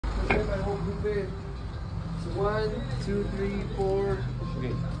get my whole group in. So 1, 2, 3, 4.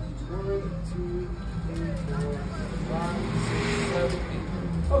 Okay. 1, 2, 3, 4, 5, 6, 7,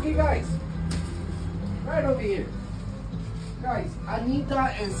 8. Okay, guys. Right over here. Guys,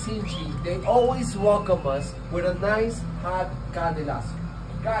 Anita and Cinchi, they always welcome us with a nice hot canelazo.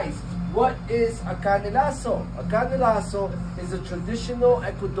 Guys, what is a canelazo? A canelazo is a traditional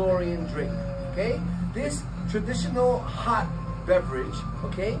Ecuadorian drink, okay? This traditional hot beverage,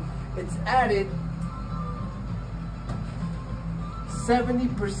 okay, it's added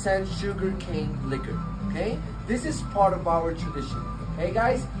 70% sugarcane liquor, okay? This is part of our tradition. Hey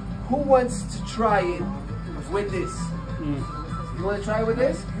guys, who wants to try it with this? You want to try with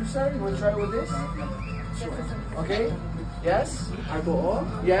this? You, sir? You want to try with this? Sure. Okay? Yes? Alcohol?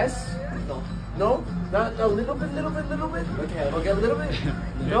 Yes? No. No? Not a little bit, little bit, little bit? Okay. Okay, a little bit?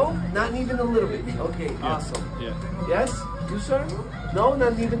 No? Not even a little bit. Okay, awesome. Yeah. Yes? You, sir? No?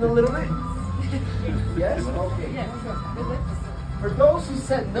 Not even a little bit? Yes? Okay. For those who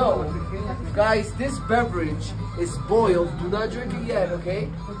said no, guys, this beverage is boiled. Do not drink it yet, okay?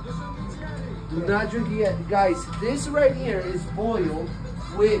 Do not drink it yet. Guys, this right here is boiled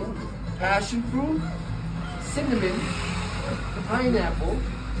with passion fruit, cinnamon, pineapple,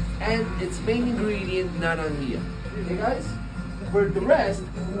 and its main ingredient, naranja. Okay, guys? For the rest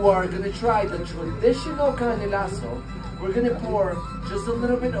who are gonna try the traditional canelazo, we're gonna pour just a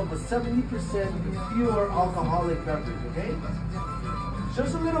little bit of a 70% pure alcoholic beverage, okay?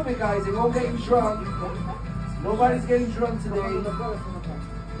 Just a little bit, guys. It won't get you drunk. Nobody's getting drunk today.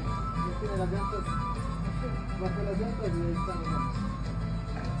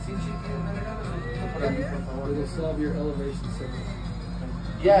 It'll solve your elevation sickness.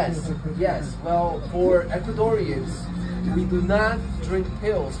 Yes, yes. Well, for Ecuadorians, we do not drink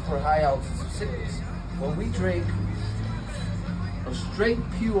pills for high altitude sickness. Well, we drink a straight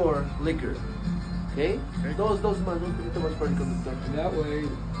pure liquor. Okay? Those man, no te tomas para el conductor. That way,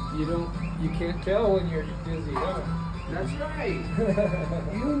 you can't tell when you're dizzy. Huh? That's right.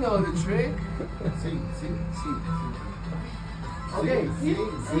 You know the trick. See. Okay.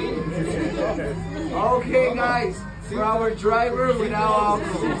 Okay, guys. For our driver without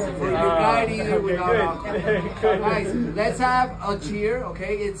alcohol. For your guide either without alcohol. Guys, let's have a cheer.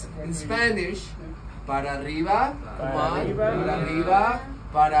 Okay, it's in Spanish. Para arriba. Come on. Para arriba.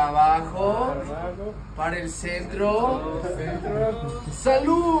 Para abajo. Para el centro.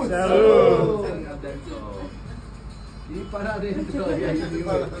 Salud. Salud. Y para adentro.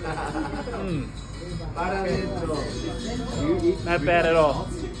 Para adentro. Not bad at all.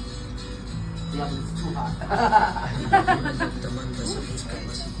 Yeah, but it's too hot.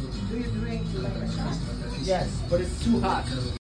 Do you drink? Yes, but it's too hot.